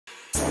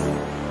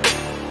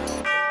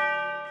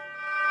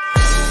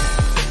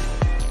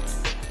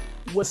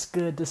What's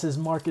good? This is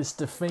Marcus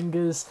the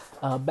Fingaz,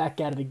 back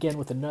at it again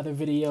with another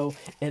video.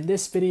 In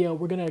this video,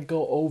 we're gonna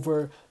go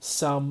over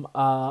some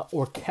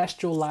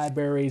orchestral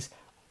libraries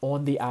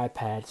on the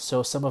iPad.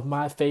 So some of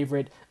my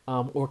favorite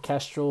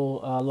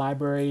orchestral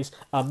libraries,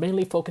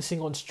 mainly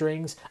focusing on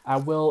strings. I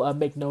will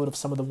make note of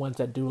some of the ones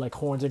that do like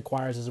horns and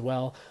choirs as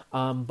well,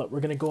 but we're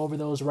going to go over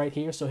those right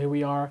here. So here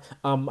we are.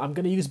 I'm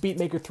going to use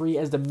Beatmaker 3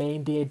 as the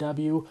main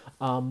DAW,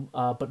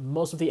 but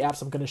most of the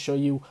apps I'm going to show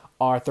you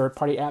are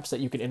third-party apps that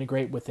you can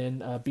integrate within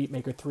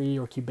Beatmaker 3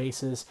 or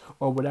Cubase's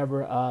or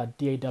whatever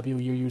DAW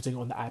you're using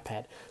on the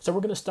iPad. So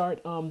we're going to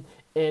start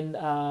in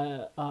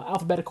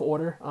alphabetical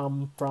order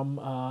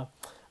from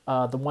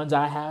the ones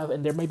I have,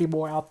 and there may be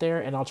more out there,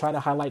 and I'll try to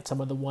highlight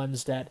some of the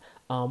ones that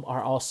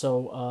are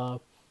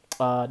also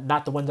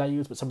not the ones I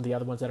use, but some of the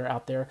other ones that are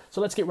out there. So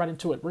let's get right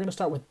into it. We're going to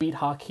start with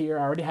Beathawk here.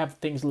 I already have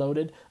things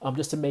loaded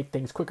just to make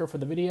things quicker for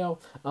the video.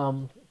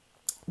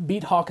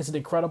 Beathawk is an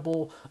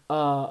incredible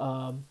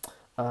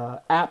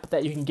app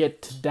that you can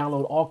get to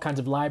download all kinds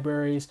of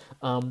libraries.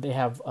 They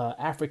have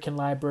African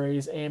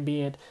libraries,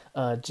 ambient,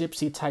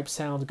 gypsy type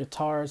sounds,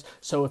 guitars.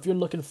 So if you're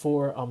looking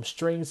for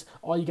strings,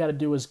 all you got to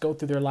do is go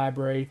through their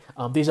library.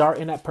 These are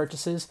in-app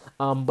purchases,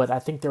 but I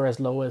think they're as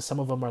low as, some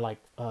of them are like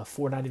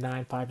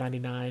 $4.99,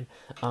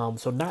 $5.99,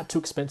 so not too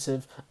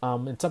expensive.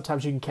 And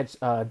sometimes you can catch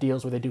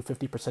deals where they do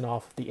 50%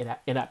 off the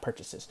in-app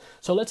purchases.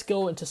 So let's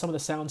go into some of the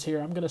sounds here.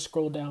 I'm going to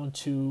scroll down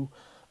to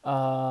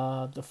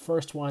the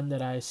first one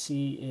that I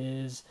see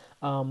is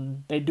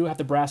they do have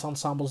the brass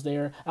ensembles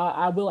there.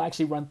 I will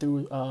actually run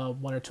through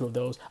one or two of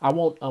those. I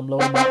won't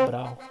load them up,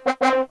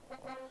 but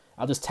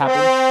I'll just tap them.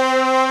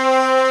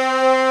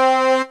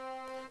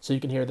 So you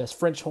can hear there's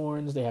French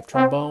horns, they have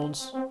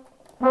trombones,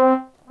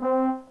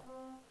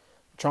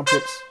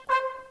 trumpets,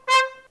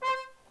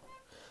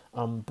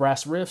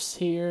 brass riffs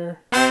here.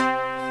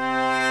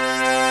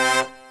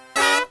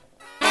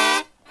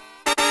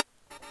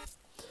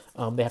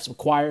 They have some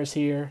choirs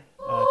here.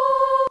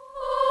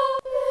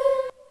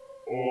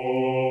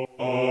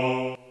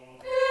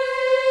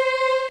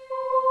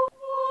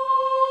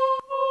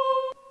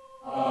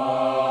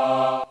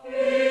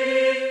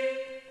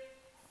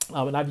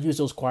 And I've used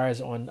those choirs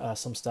on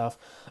some stuff.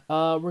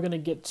 We're going to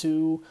get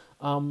to,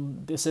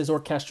 this is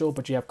orchestral,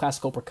 but you have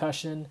classical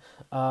percussion.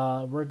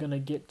 We're going to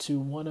get to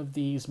one of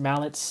these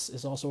mallets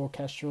is also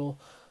orchestral.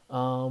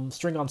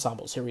 String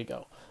ensembles, here we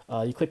go.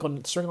 You click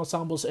on string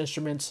ensembles,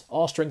 instruments,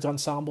 all strings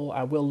ensemble.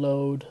 I will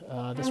load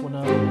this one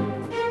up.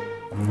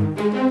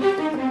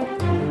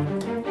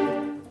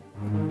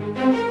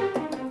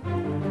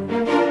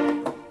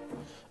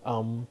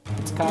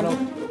 Pizzicato.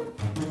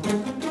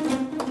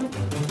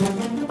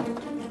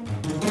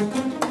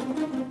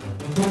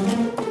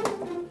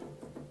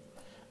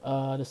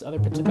 This other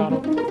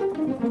pizzicato.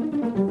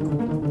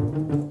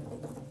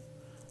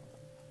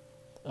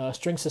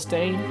 String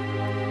sustain.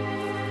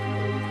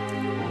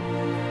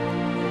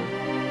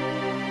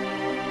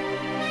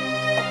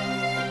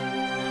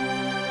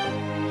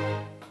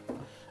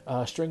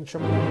 String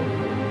tremolo.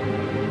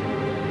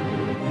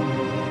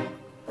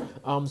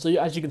 So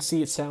as you can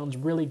see, it sounds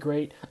really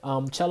great.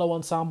 Cello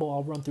ensemble,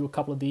 I'll run through a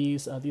couple of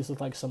these. These look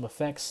like some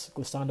effects.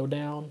 Glissando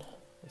down.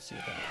 Let's see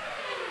that.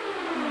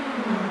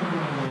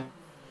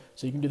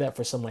 So you can do that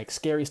for some like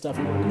scary stuff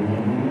you want to do.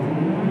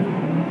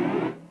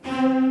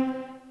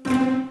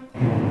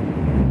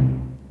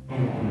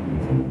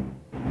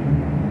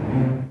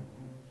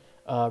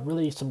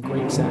 Really some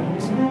great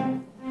sounds.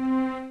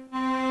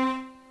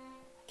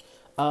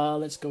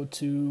 Let's go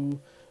to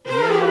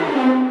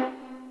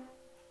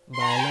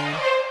violin.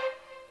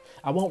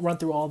 I won't run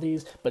through all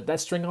these, but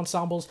that's string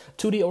ensembles.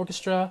 2D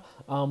orchestra,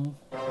 a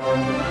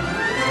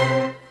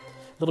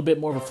little bit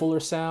more of a fuller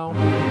sound.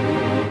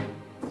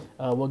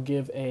 We'll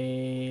give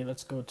a,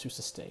 let's go to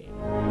sustain.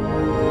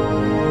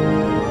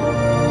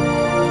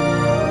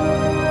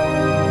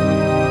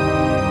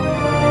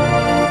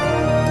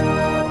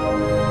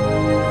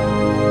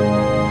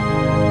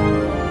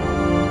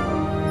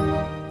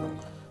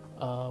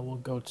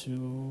 Go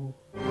to,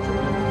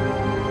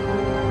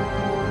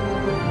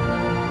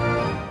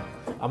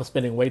 I'm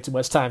spending way too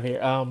much time here,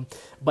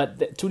 but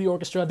the 2D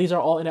orchestra, these are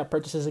all in-app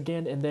purchases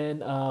again. And then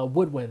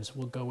Woodwinds,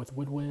 we'll go with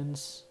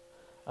Woodwinds.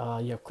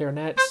 You have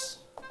clarinets,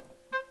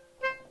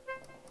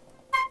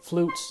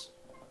 flutes,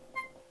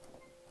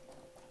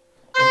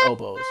 and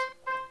oboes.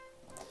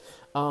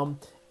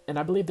 And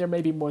I believe there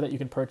may be more that you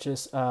can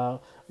purchase.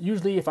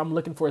 Usually if I'm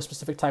looking for a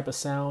specific type of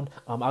sound,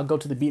 I'll go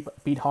to the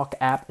Beathawk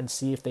app and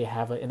see if they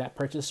have an in-app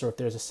purchase or if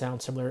there's a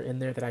sound similar in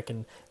there that I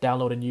can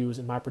download and use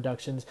in my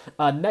productions.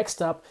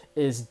 Next up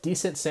is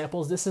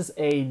DecentSampler. This is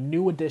a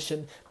new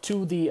addition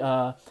to the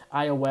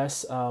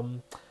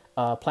iOS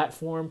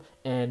platform,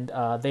 and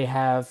they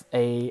have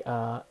a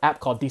app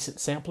called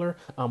DecentSampler,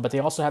 but they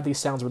also have these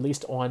sounds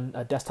released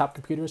on desktop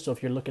computers. So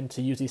if you're looking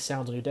to use these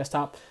sounds on your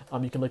desktop,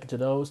 you can look into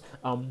those.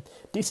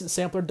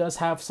 DecentSampler does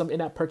have some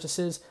in-app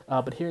purchases,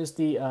 but here's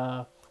the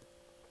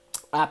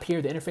app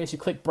here, the interface. You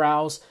click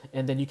browse,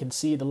 and then you can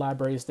see the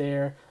libraries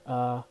there.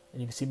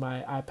 and you can see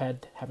my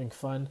iPad having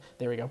fun.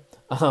 There we go.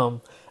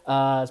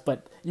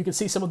 But you can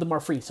see some of them are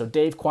free. So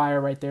Dave Choir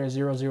right there,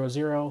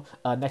 000.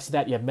 Next to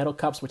that, you have Metal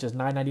Cups, which is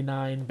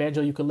 $9.99.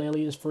 Banjo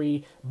Ukulele is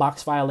free.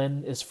 Box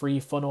Violin is free.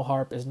 Phono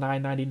Harp is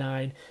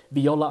 $9.99.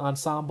 Viola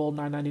Ensemble,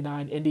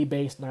 $9.99. Indie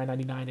Bass,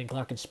 $9.99. And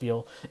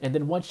Glockenspiel. And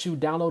then once you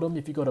download them,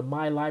 if you go to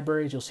My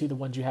Libraries, you'll see the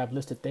ones you have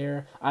listed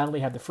there. I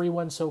only have the free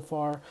ones so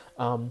far,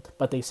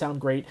 but they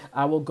sound great.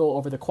 I will go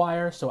over the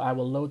choir, so I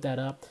will load that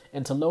up.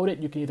 And to load it,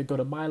 you can either go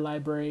to My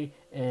Library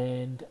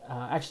and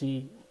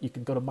actually you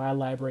can go to My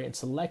Library and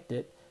select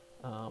it.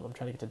 I'm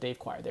trying to get to Dave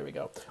Choir. There we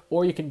go.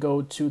 Or you can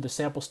go to the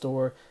sample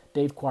store,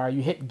 Dave Choir.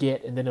 You hit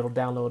get, and then it'll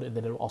download, and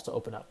then it'll also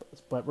open up.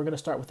 But we're going to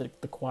start with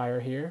the choir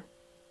here.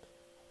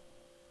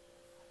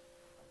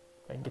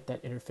 If I can get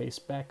that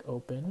interface back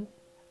open.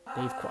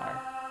 Dave Choir.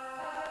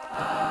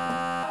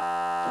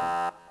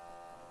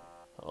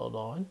 Hold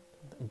on.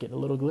 I'm getting a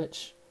little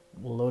glitch.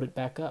 We'll load it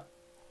back up.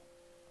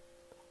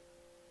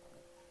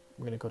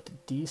 We're going to go to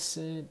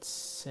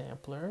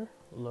DecentSampler,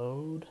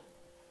 load,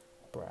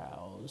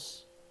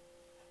 browse.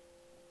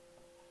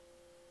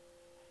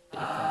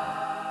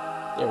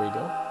 There we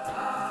go.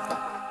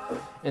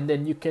 And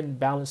then you can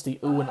balance the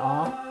ooh and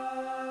ah.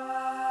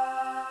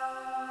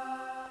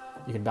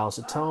 You can balance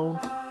the tone,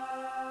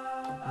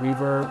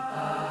 reverb.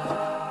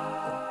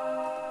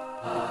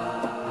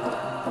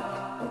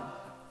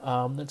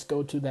 Let's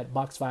go to that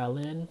box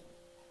violin.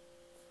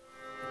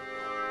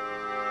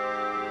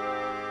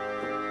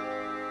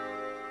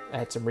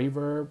 Add some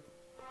reverb.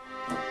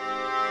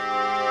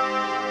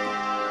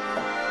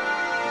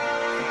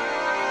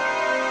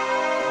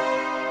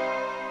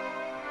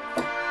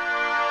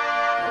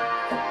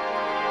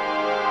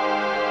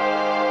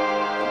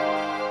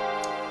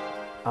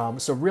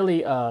 So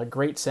really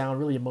great sound,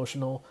 really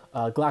emotional.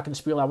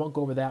 Glockenspiel, I won't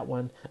go over that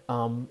one.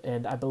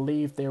 And I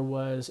believe there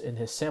was in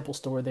his sample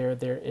store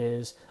there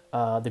is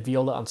the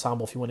Viola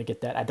Ensemble if you want to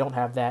get that. I don't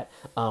have that,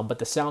 but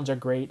the sounds are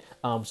great.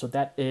 So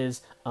that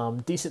is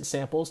decent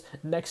samples.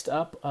 Next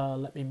up,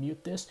 let me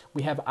mute this.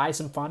 We have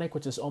iSymphonic,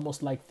 which is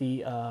almost like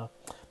the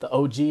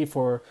OG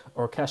for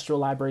orchestral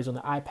libraries on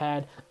the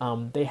iPad.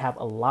 They have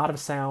a lot of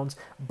sounds,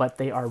 but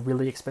they are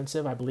really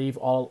expensive. I believe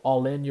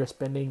all in you're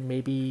spending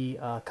maybe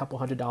a couple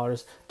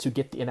 $100 to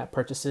get the in-app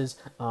purchases.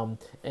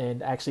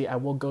 And actually, I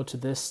will go to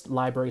this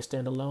library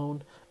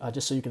standalone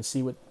just so you can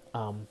see what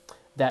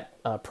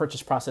that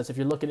purchase process. If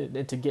you're looking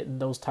into getting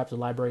those types of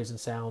libraries and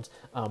sounds,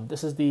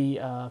 this is the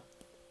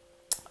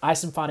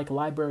iSymphonic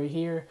library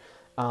here.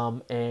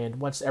 And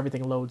once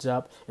everything loads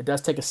up, it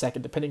does take a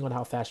second, depending on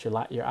how fast your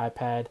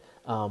iPad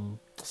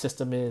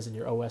system is and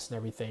your OS and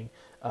everything.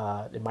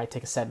 It might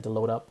take a second to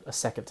load up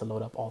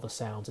all the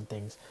sounds and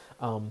things.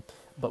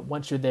 But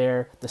once you're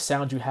there, the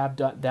sounds you have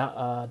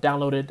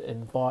downloaded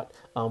and bought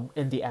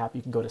in the app,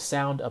 you can go to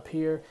sound up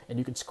here and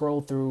you can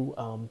scroll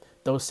through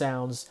those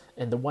sounds,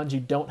 and the ones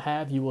you don't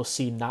have, you will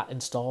see not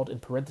installed in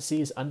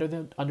parentheses under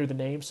the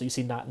name. So you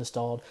see not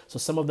installed. So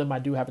some of them I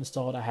do have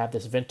installed. I have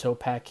this Vento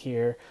pack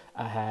here.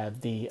 I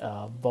have the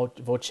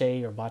Voce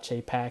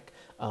pack.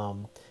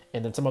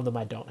 And then some of them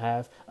I don't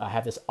have. I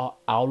have this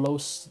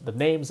Aulos. The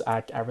names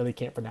I really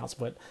can't pronounce,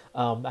 but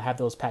I have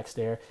those packs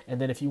there.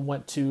 And then if you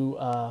want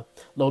to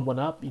load one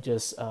up, you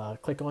just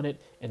click on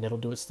it and it'll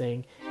do its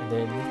thing. And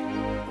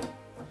then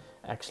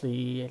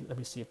actually, let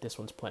me see if this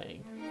one's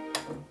playing.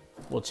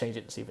 We'll change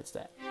it and see if it's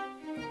that.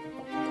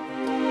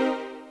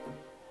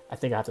 I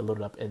think I have to load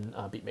it up in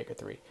Beatmaker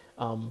 3.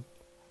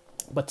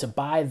 But to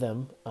buy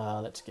them,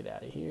 let's get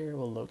out of here.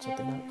 We'll load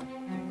something up.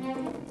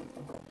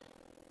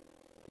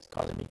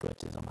 Causing me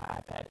glitches on my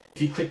iPad.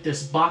 If you click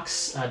this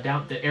box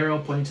down, the arrow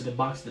pointing to the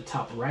box at the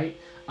top right,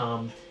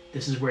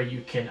 this is where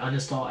you can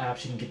uninstall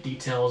apps. You can get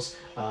details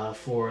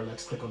for,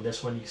 let's click on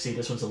this one. You can see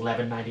this one's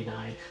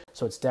 $11.99.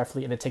 So it's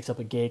definitely, and it takes up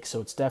a gig.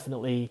 So it's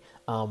definitely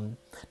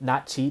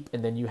not cheap.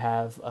 And then you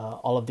have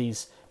all of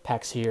these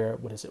packs here.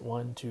 What is it?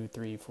 1, 2,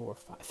 3, 4,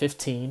 5,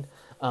 15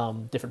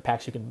 different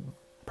packs you can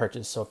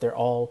purchase. So if they're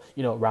all,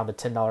 around the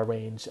 $10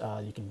 range,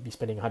 you can be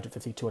spending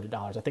 $150,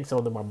 $200. I think some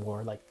of them are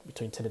more, like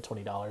between $10 and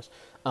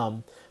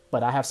 $20.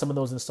 But I have some of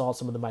those installed,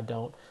 some of them I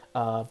don't.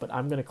 But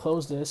I'm going to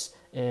close this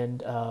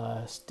and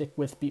stick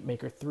with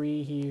Beatmaker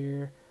 3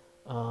 here.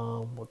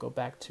 We'll go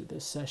back to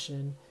this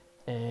session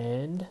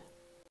and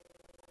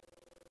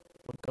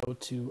we'll go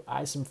to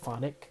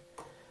iSymphonic.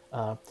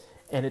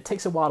 And it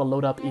takes a while to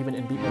load up even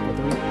in Beatmaker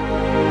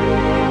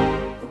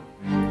 3.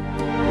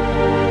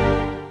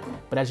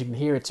 But as you can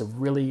hear, it's a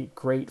really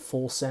great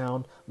full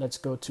sound. Let's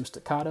go to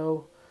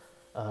staccato.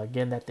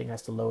 Again, that thing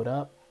has to load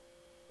up.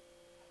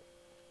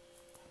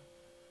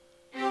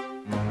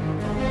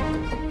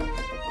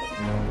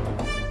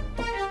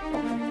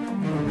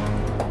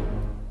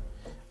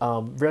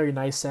 Very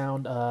nice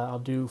sound. I'll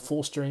do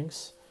full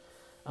strings.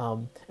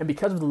 And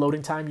because of the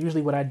loading time,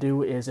 usually what I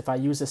do is if I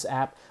use this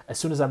app, as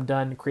soon as I'm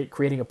done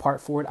creating a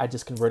part for it, I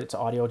just convert it to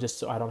audio just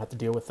so I don't have to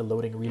deal with the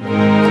loading and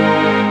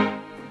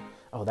reloading.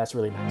 Oh, that's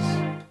really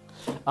nice.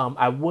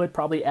 I would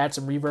probably add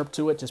some reverb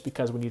to it just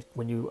because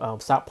when you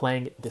stop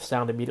playing, the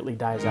sound immediately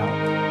dies out.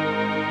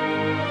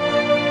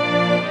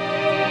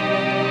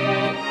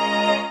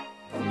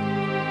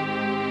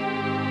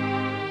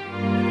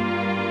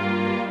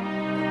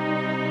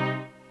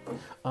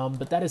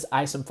 But that is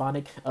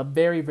iSymphonic, a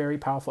very, very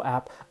powerful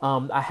app.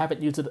 I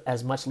haven't used it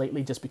as much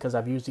lately just because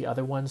I've used the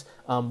other ones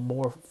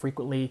more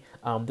frequently.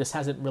 This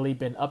hasn't really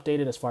been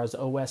updated as far as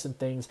the OS and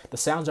things. The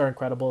sounds are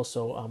incredible,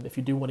 so if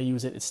you do want to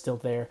use it, it's still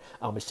there.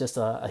 It's just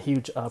a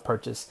huge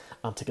purchase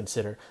to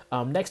consider.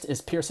 Next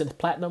is PureSynth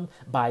Platinum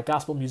by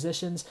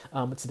GospelMusicians.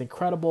 It's an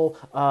incredible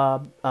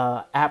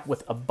app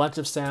with a bunch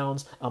of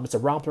sounds. It's a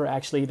rompler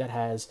actually that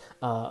has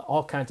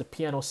all kinds of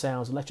piano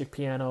sounds, electric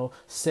piano,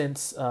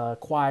 synths,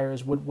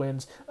 choirs,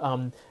 woodwinds.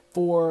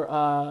 For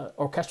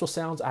orchestral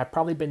sounds, I've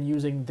probably been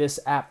using this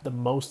app the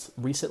most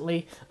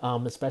recently,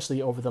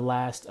 especially over the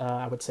last,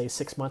 I would say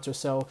 6 months or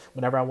so.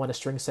 Whenever I want a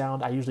string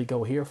sound, I usually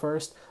go here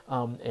first.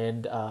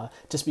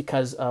 Just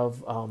because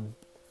of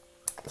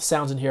the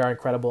sounds in here are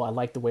incredible. I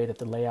like the way that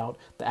the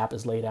app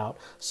is laid out.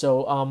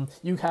 So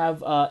you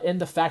have in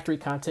the factory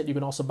content, you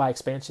can also buy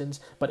expansions,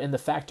 but in the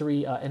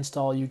factory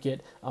install, you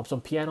get some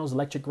pianos,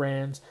 electric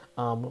grands,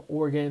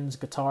 organs,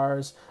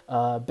 guitars,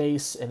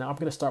 bass, and I'm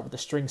going to start with the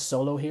string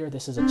solo here.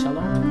 This is a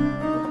cello.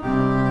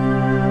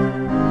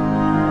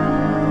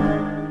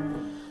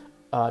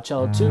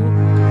 Cello 2.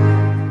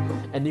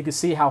 And you can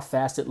see how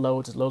fast it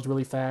loads. It loads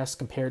really fast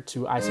compared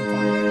to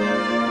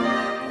iSymphonic.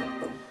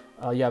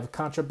 You have a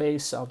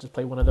contrabass. I'll just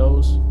play one of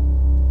those.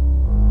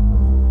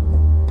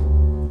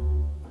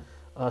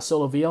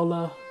 Solo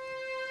viola.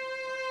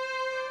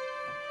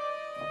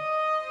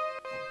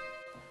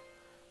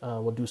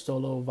 We'll do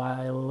solo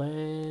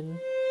violin.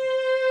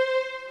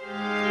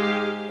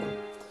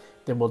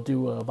 Then we'll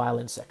do a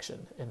violin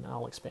section, and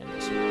I'll expand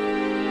this.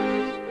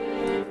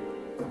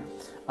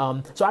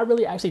 So I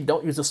really actually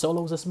don't use the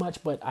solos as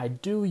much, but I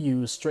do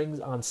use strings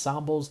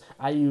ensembles.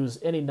 I use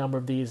any number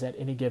of these at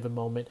any given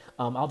moment.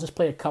 I'll just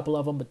play a couple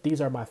of them, but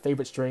these are my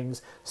favorite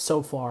strings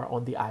so far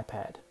on the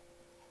iPad.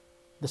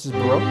 This is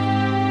Baroque.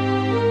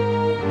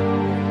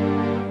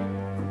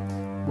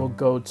 We'll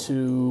go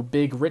to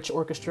Big Rich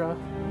Orchestra.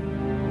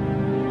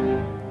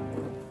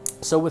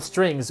 So with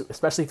strings,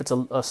 especially if it's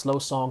a slow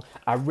song,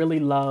 I really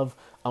love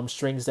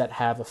strings that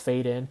have a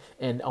fade in.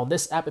 And on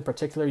this app in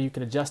particular, you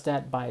can adjust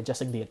that by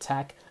adjusting the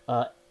attack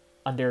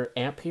under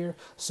amp here.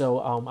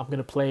 So I'm going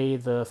to play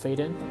the fade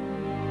in.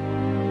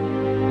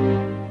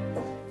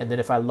 And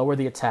then if I lower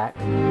the attack,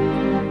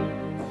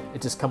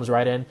 it just comes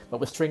right in.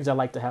 But with strings, I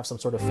like to have some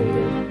sort of fade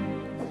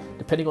in.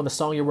 Depending on the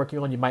song you're working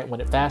on, you might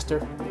want it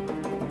faster,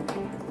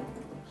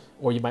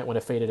 or you might want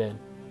to fade it in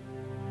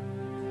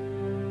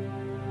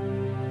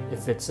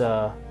if it's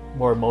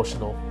more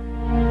emotional.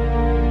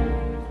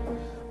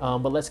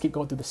 But let's keep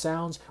going through the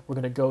sounds. We're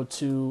gonna go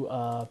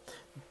to,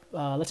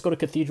 let's go to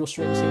cathedral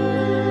strings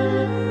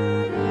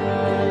here.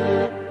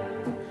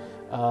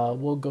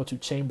 We'll go to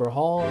chamber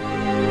hall.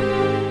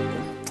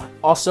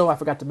 Also, I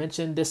forgot to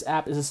mention, this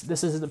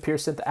isn't a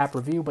PureSynth app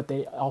review, but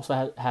they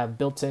also have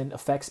built-in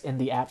effects in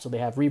the app. So they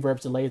have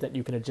reverbs, delays that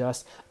you can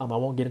adjust. I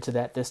won't get into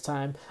that this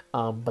time,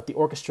 but the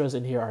orchestras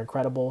in here are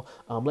incredible.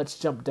 Let's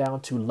jump down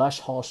to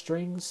Lush Hall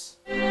Strings.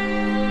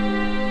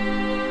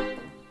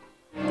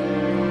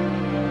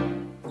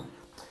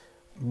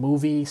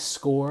 Movie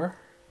score.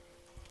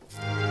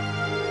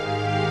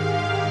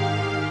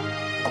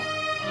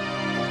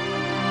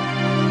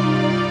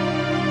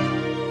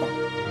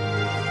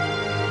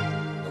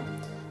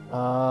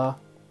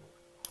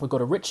 We'll go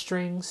to rich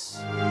strings.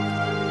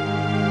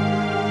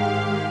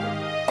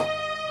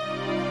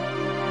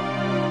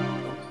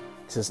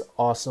 This is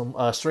awesome.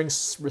 String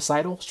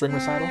recital.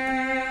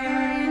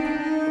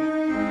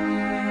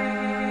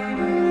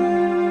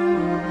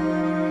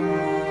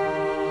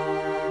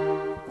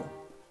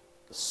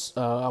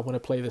 I want to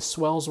play the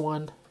swells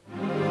one.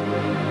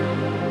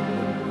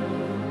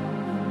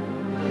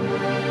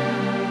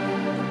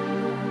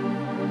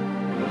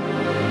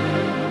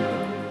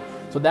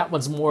 So that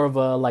one's more of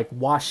a like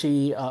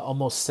washy,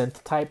 almost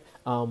synth type,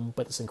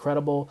 but it's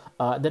incredible.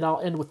 Then I'll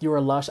end with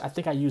Your Lush. I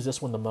think I use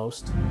this one the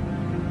most.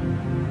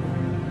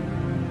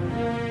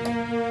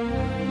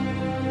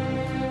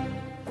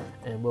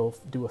 And we'll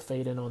do a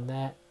fade in on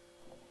that.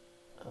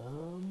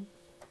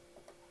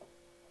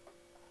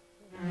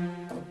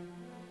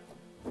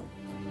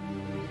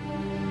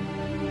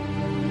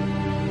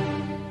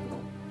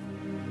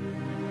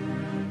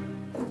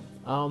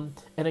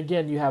 And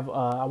again, you have,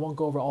 I won't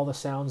go over all the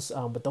sounds,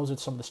 but those are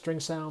some of the string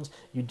sounds.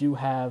 You do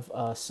have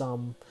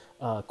some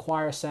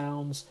choir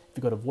sounds. If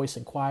you go to voice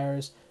and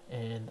choirs,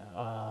 and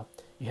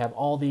you have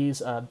all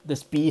these,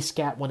 this B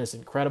scat one is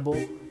incredible.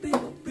 I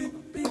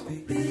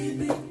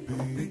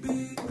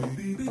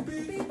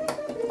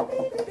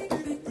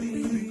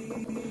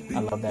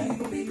love that.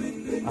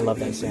 I love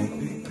that sound.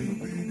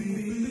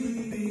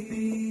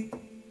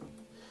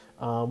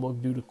 We'll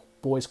do the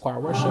boys choir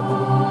worship.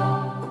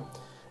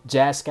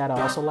 Jazz scat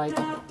I also like.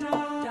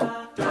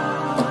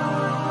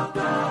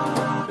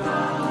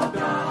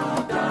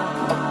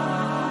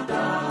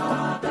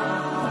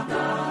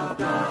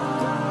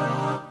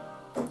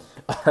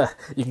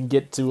 You can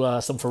get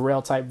to some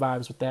Pharrell type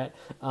vibes with that.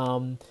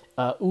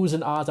 Oohs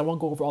and ahs. I won't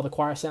go over all the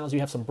choir sounds. You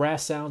have some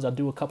brass sounds. I'll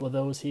do a couple of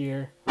those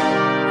here.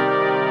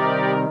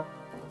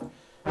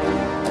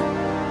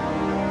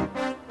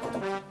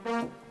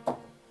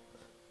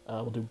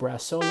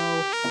 brass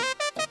solo.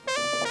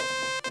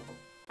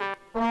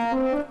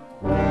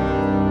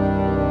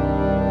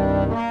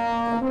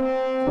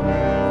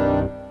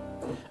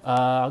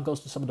 I'll go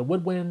to some of the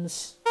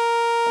woodwinds.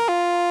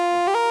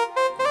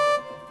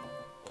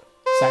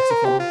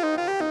 Saxophone.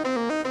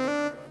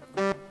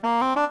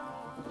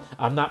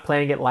 I'm not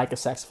playing it like a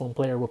saxophone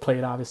player will play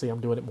it, obviously.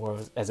 I'm doing it more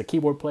as a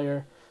keyboard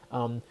player.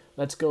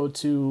 Let's go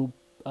to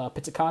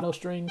pizzicato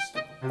strings.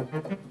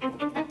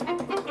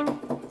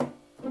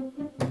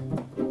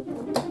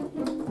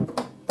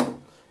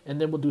 And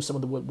then we'll do some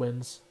of the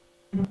woodwinds.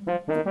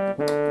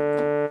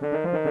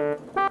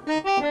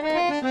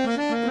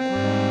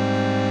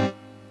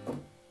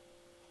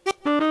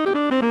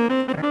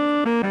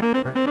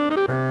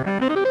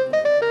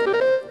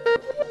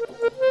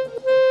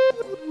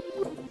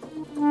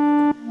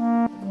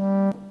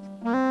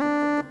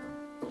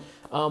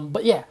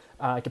 But yeah,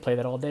 I could play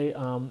that all day.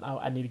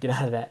 I need to get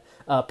out of that.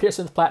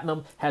 PureSynth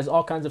Platinum has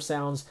all kinds of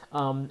sounds,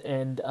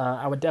 and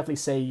I would definitely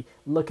say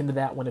look into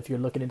that one if you're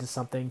looking into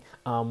something.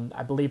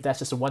 I believe that's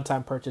just a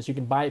one-time purchase. You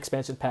can buy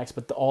expansion packs,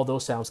 but all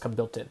those sounds come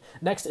built in.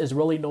 Next is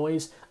Roli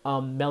Noise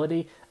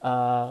Melody.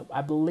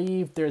 I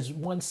believe there's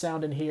one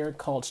sound in here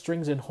called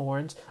Strings and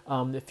Horns.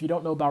 If you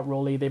don't know about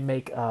Roli, they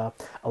make a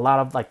lot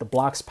of like the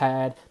blocks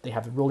pad. They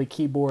have a Roli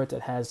keyboard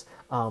that has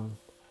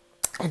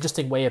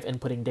interesting way of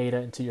inputting data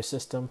into your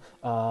system.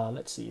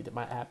 Let's see, did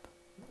my app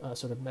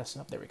sort of mess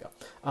up? There we go.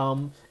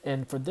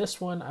 And for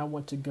this one, I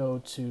want to go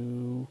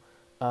to,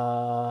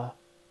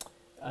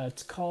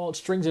 it's called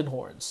Strings and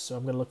Horns. So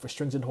I'm going to look for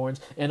Strings and Horns.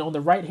 And on the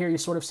right here, you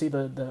sort of see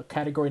the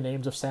category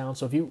names of sounds.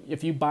 So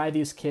if you buy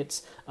these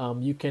kits,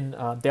 you can,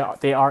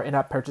 they are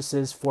in-app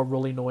purchases for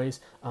Roli Noise,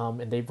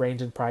 and they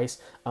range in price.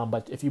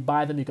 But if you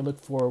buy them, you can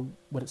look for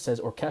what it says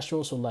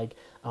orchestral. So like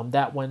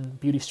that one,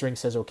 Beauty String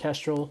says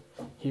orchestral.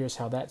 Here's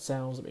how that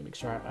sounds. Let me make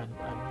sure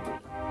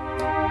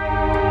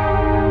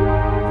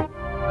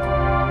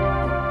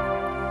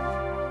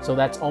so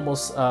that's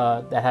almost,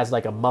 that has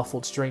like a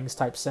muffled strings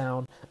type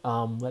sound.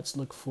 Let's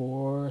look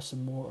for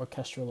some more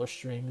orchestral or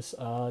strings.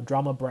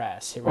 Drama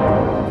brass, here we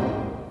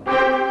go.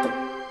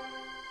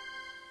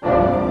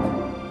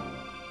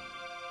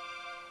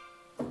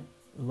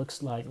 It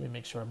looks like, let me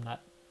make sure I'm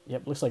not,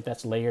 yep, looks like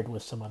that's layered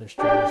with some other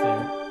strings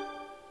there.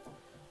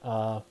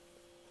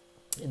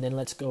 And then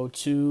let's go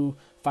to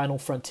Final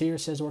Frontier,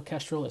 says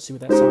orchestral. Let's see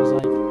what that sounds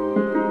like.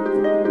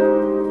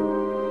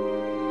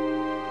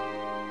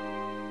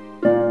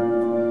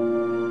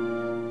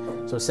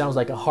 So it sounds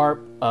like a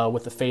harp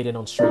with a fade in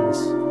on strings.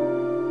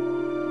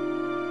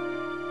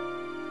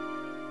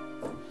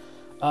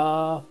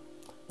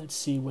 Let's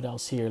see what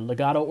else here.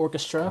 Legato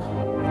Orchestra.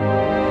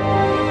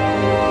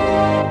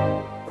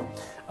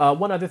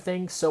 One other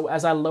thing, so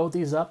as I load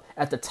these up,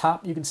 at the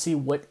top you can see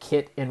what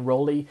kit in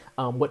Roli,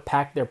 what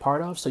pack they're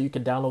part of, so you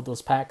can download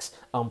those packs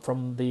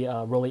from the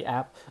Roli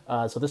app.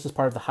 So this is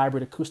part of the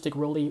hybrid acoustic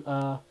Roli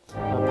pack.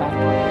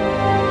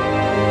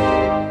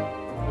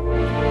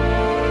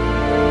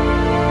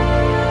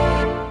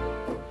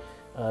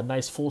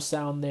 Nice full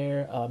sound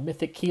there.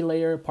 Mythic Key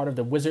Layer, part of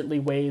the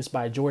Wizardly Ways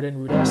by Jordan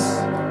Rudess.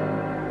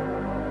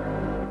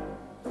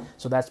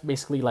 So that's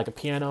basically like a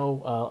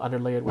piano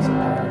underlayered with some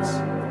pads.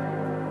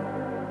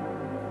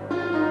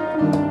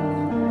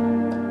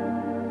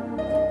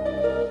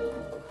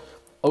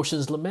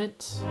 Ocean's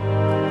Lament.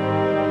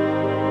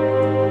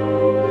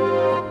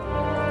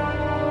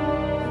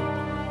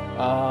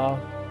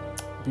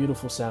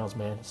 Beautiful sounds,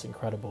 man. It's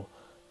incredible.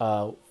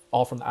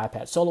 All from the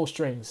iPad. Solo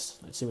strings.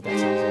 Let's see what that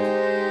sounds like.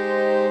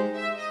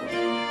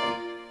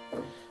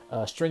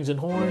 Strings and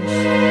horns.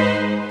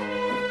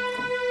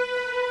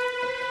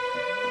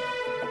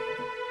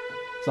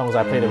 As long as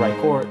I play the right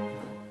chord.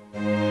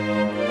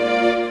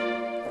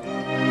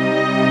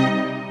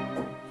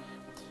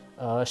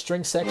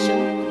 String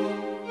section.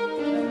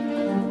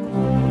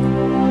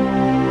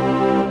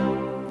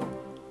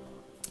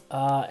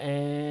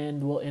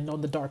 And we'll end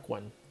on the dark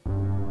one.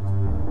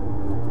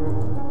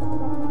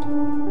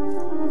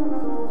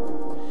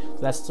 So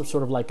that's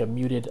sort of like a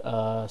muted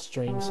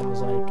string,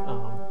 sounds like.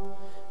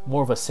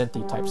 More of a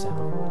synthy type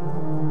sound.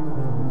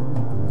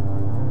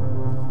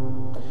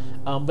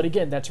 But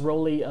again, that's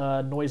Roli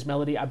Noise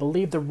Melody. I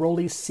believe the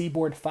Roli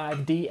Seaboard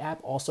 5D app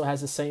also has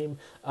the same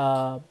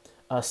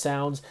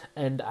sounds,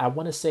 and I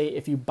want to say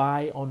if you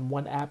buy on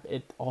one app,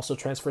 it also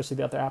transfers to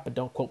the other app, but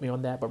don't quote me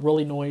on that. But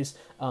Roli Noise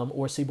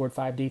or Seaboard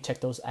 5D,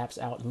 check those apps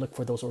out and look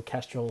for those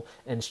orchestral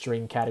and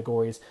string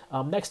categories.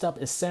 Next up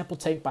is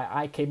Sampletank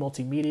by IK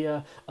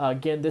Multimedia.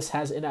 Again, this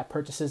has in-app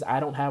purchases.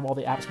 I don't have all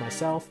the apps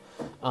myself,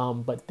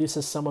 but this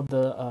is some of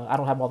the, I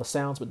don't have all the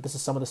sounds, but this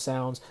is some of the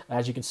sounds.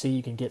 As you can see,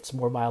 you can get some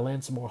more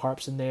violins, some more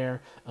harps in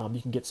there.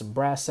 You can get some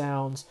brass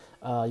sounds.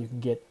 You can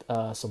get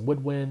some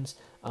woodwinds.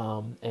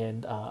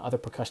 And other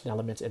percussion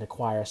elements in a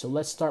choir. So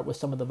let's start with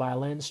some of the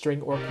violins.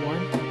 String Orc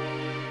 1.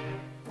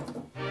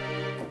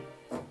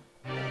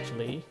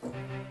 Actually,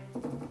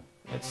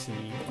 let's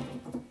see.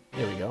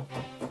 There we go.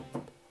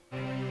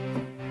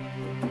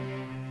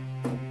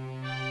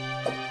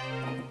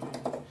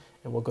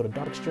 And we'll go to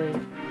dark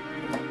string.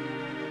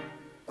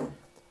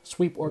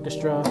 sweep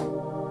orchestra,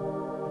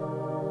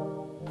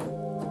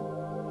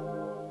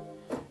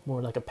 more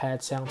like a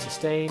pad sound,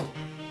 sustain,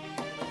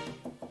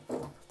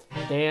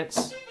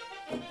 dance,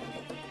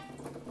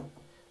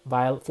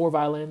 4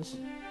 violins,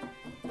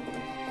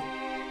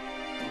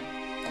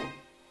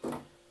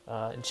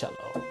 and cello.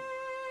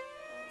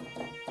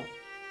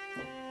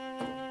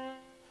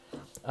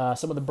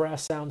 Some of the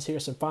brass sounds here: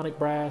 symphonic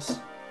brass,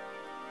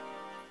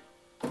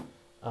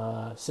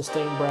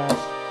 sustained brass.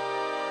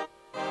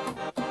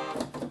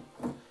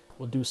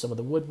 We'll do some of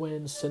the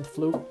woodwinds, synth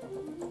flute.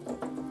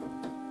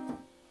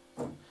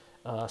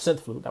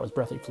 That was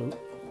breathy flute.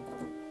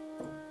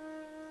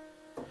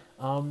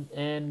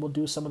 And we'll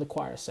do some of the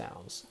choir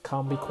sounds: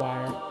 combi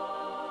choir,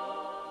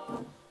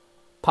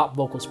 pop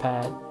vocals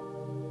pad,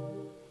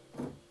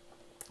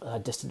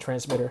 distant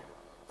transmitter.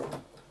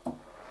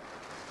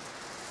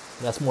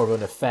 That's more of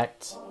an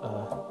effect.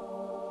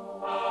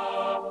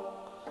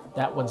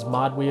 That one's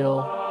mod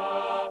wheel.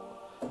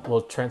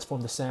 Will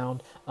transform the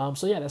sound.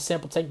 So yeah, that's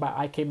Sampletank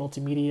by IK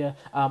Multimedia.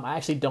 I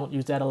actually don't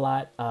use that a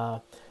lot.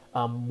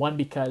 One,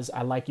 because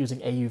I like using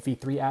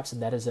AUV3 apps,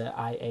 and that is an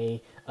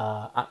IAA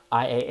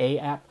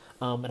app.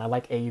 And I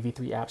like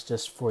AUV3 apps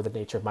just for the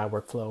nature of my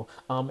workflow.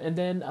 And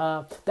then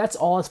that's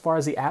all as far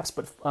as the apps,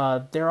 but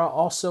there are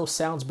also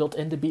sounds built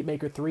into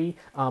Beatmaker 3.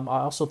 I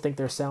also think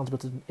there's sounds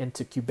built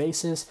into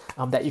Cubases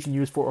that you can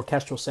use for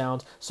orchestral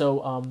sounds.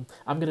 So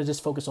I'm going to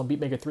just focus on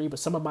Beatmaker 3, but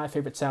some of my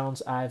favorite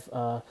sounds I've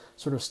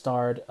sort of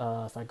starred,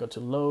 if I go to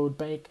load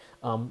bank,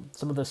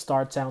 some of the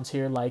starred sounds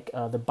here, like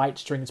the byte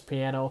strings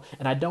piano,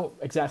 and I don't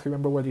exactly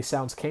remember where these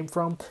sounds came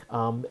from.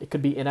 It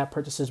could be in-app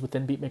purchases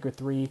within Beatmaker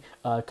 3,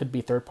 it could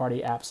be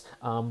third-party apps.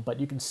 But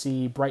you can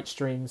see bright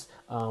strings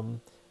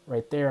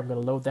right there. I'm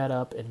going to load that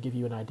up and give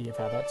you an idea of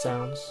how that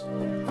sounds.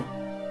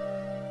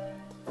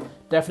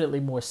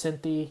 Definitely more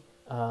synthy.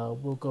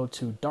 We'll go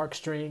to dark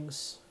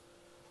strings.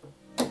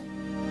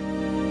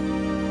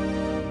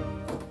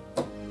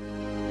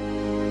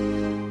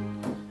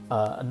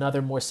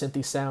 Another more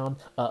synthy sound,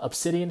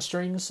 obsidian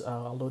strings.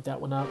 I'll load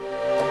that one up.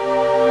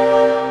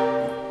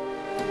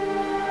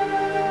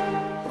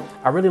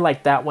 I really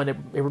like that one. It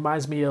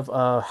reminds me of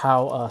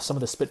how some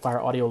of the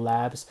Spitfire Audio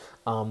Labs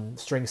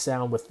string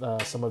sound with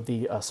some of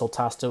the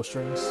Soltasto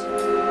strings.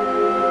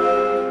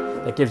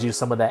 That gives you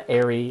some of that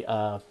airy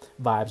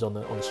vibes on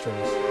the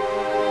strings.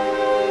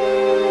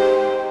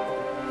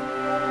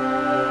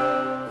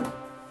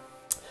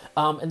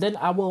 And then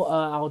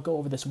I'll go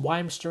over this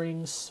Why Me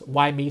strings,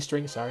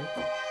 sorry.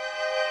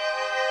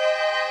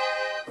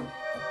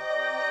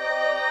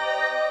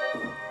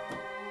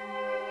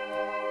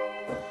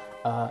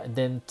 And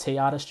then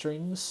Tiata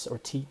strings, or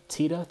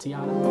Tiata.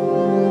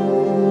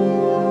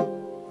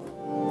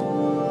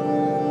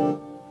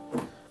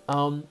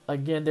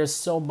 Again, there's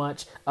so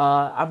much.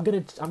 I'm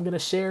gonna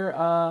share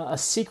a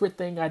secret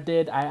thing I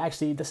did.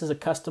 This is a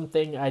custom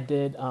thing I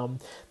did.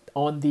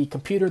 On the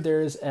computer,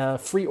 there's a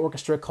free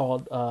orchestra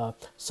called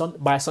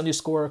by Sunday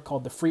Score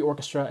called the Free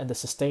Orchestra and the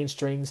Sustained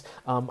Strings.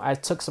 I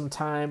took some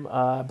time,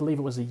 I believe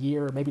it was a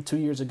year, maybe 2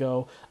 years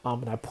ago,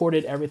 and I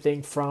ported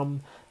everything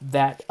from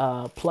that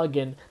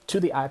plugin to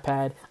the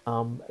iPad.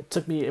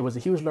 It was a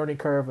huge learning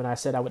curve, and I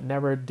said I would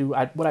never do.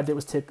 What I did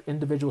was take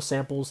individual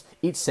samples,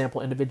 each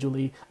sample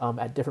individually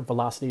at different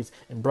velocities,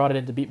 and brought it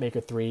into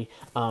Beatmaker 3.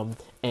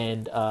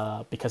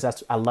 Because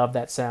I love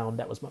that sound.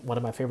 That was one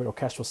of my favorite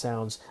orchestral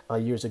sounds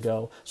years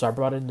ago. So I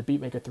brought it into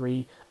Beatmaker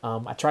 3.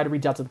 I tried to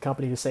reach out to the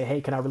company to say,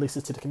 hey, can I release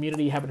this to the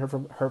community? Haven't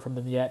heard from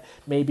them yet.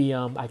 Maybe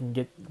I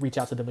can reach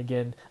out to them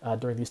again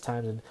during these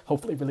times and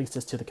hopefully release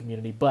this to the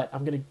community. But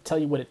I'm going to tell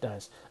you what it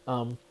does.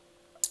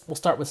 We'll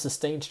start with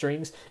sustained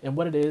strings, and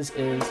what it is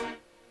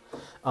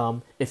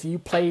if you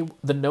play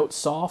the note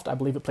soft, I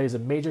believe it plays a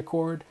major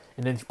chord,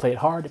 and then if you play it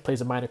hard, it plays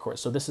a minor chord.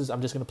 So I'm just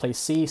going to play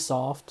C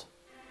soft.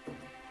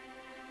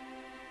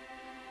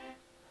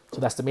 So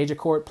that's the major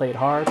chord, play it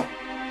hard.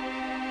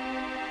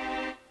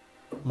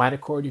 Minor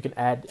chord,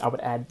 I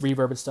would add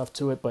reverb and stuff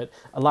to it, but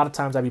a lot of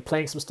times I'd be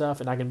playing some stuff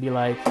and I can be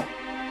like,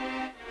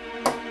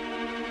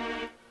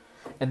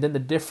 and then the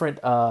different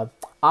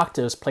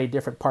octaves play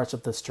different parts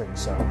of the string.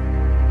 So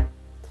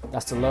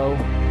that's the low,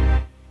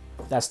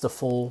 that's the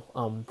full.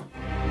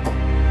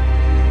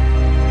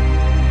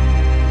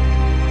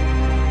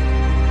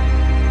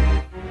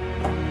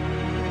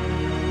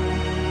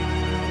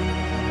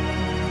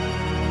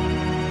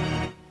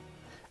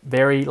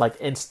 Very like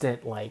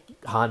instant, like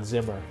Hans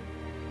Zimmer.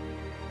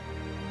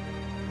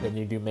 Then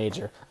you do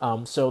major.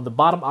 So the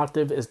bottom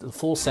octave is the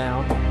full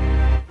sound.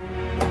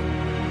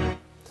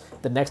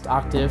 The next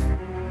octave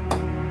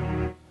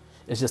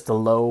is just the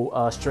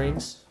low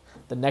strings.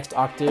 The next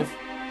octave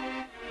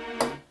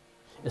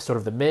is sort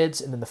of the mids,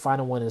 and then the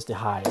final one is the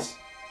highs.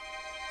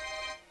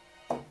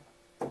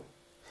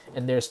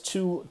 And there's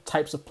 2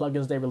 types of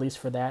plugins they released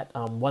for that.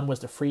 One was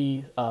the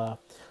free, the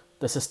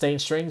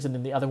sustained strings, and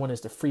then the other one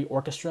is the free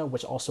orchestra,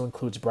 which also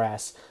includes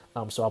brass.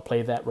 So I'll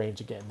play that range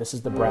again. This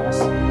is the brass.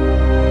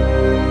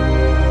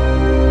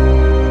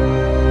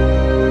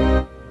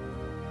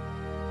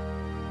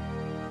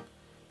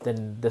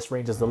 Then this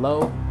range is the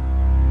low.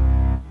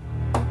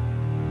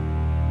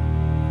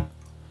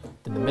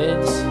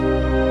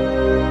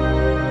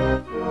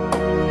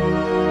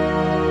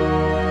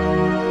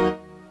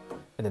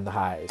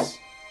 highs.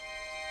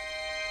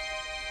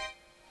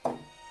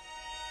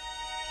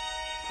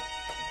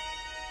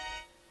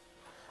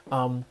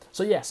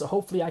 So yeah, so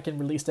hopefully I can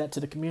release that to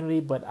the community,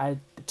 but it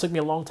took me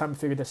a long time to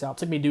figure this out. It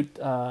took me,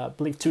 I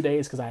believe 2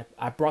 days, because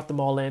I brought them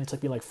all in. It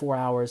took me like 4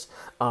 hours,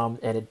 and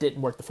it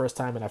didn't work the first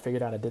time, and I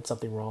figured out I did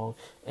something wrong,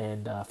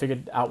 and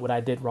figured out what I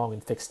did wrong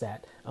and fixed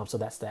that. So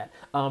that's that.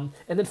 And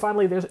then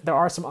finally, there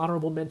are some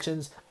honorable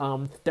mentions.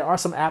 There are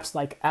some apps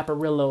like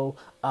Apparillo,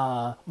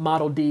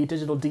 Model D,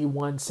 Digital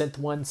D1, Synth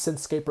 1,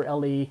 Synthscaper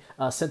LE,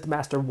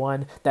 Synthmaster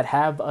 1 that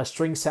have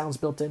string sounds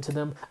built into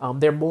them.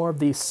 They're more of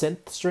the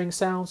synth string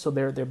sounds, so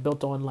they're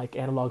built on like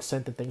analog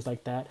synth and things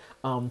like that.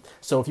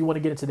 So if you want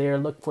to get into there,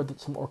 look for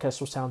some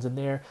orchestral sounds in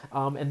there.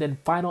 And then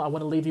final, I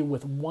want to leave you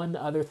with one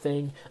other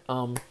thing.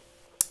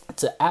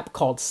 It's an app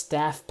called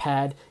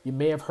StaffPad. You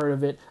may have heard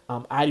of it.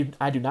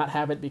 I do not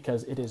have it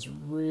because it is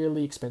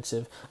really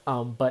expensive,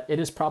 but it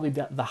is probably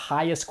the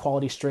highest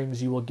quality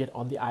strings you will get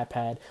on the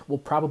iPad will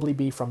probably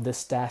be from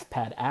this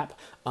StaffPad app.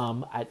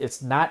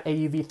 It's not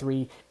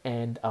AUV3,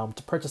 and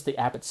to purchase the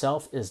app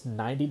itself is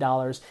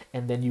 $90,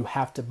 and then you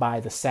have to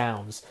buy the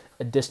sounds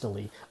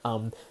additionally.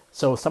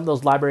 So some of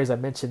those libraries I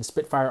mentioned,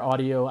 Spitfire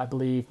Audio, I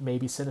believe,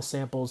 maybe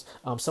Cinesamples,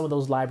 some of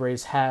those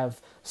libraries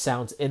have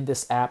sounds in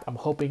this app. I'm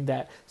hoping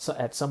that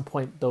at some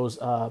point those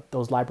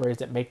libraries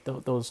that make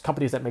those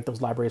companies that make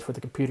those libraries for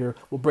the computer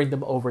will bring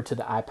them over to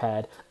the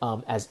iPad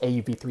as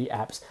AUV3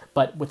 apps.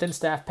 But within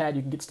StaffPad,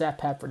 you can get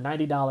StaffPad for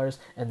 $90,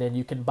 and then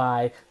you can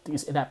buy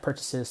these in-app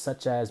purchases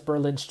such as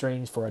Berlin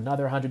Strings for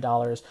another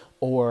 $100,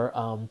 or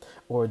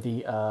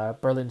the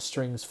Berlin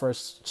Strings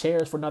First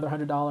Chairs for another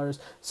 $100,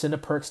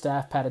 Cineperk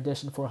StaffPad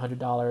Edition for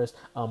 $100,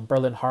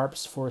 Berlin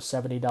Harps for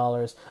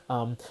 $70.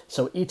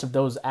 So each of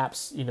those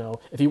apps, you know,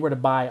 if you were to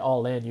buy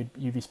all in,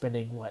 you'd be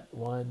spending what,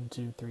 1,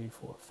 2, 3,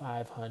 4,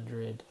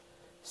 500,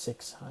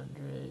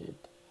 600,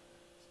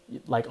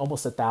 like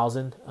almost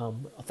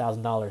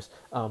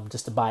 $1,000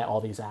 just to buy all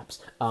these apps.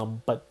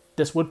 But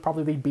this would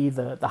probably be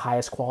the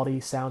highest quality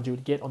sounds you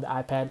would get on the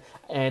iPad,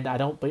 and I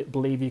don't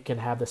believe you can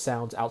have the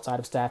sounds outside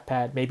of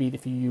StaffPad. Maybe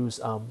if you use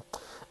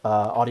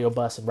Audio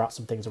Bus and route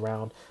some things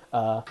around,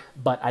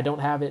 but I don't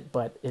have it.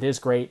 But it is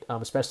great,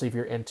 especially if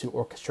you're into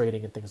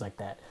orchestrating and things like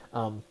that.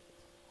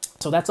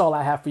 So that's all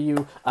I have for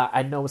you.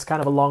 I know it's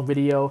kind of a long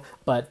video,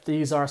 but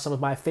these are some of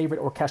my favorite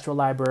orchestral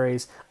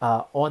libraries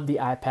on the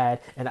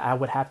iPad, and I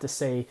would have to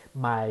say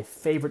my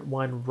favorite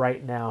one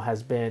right now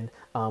has been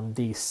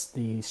the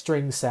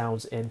string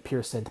sounds in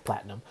PureSynth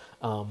Platinum.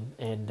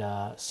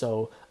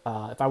 So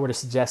if I were to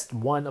suggest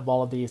one of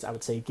all of these, I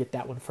would say get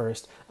that one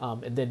first,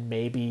 and then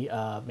maybe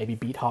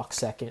Beathawk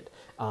second,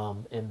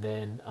 and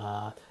then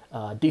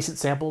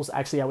DecentSamples,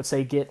 actually I would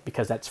say get,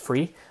 because that's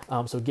free.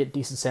 So get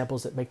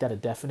DecentSamples that make that a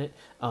definite,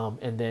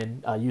 and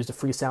then use the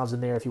free sounds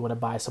in there. If you want to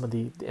buy some of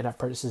the in-app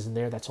purchases in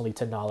there, that's only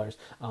 $10.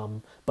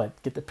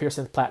 But get the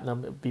PureSynth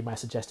Platinum, would be my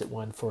suggested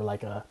one for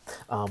like a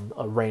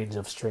range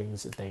of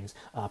strings and things.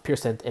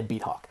 PureSynth and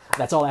Beathawk.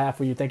 That's all I have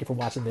for you. Thank you for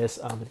watching this.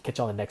 Catch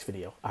y'all in the next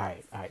video. All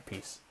right,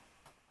 peace.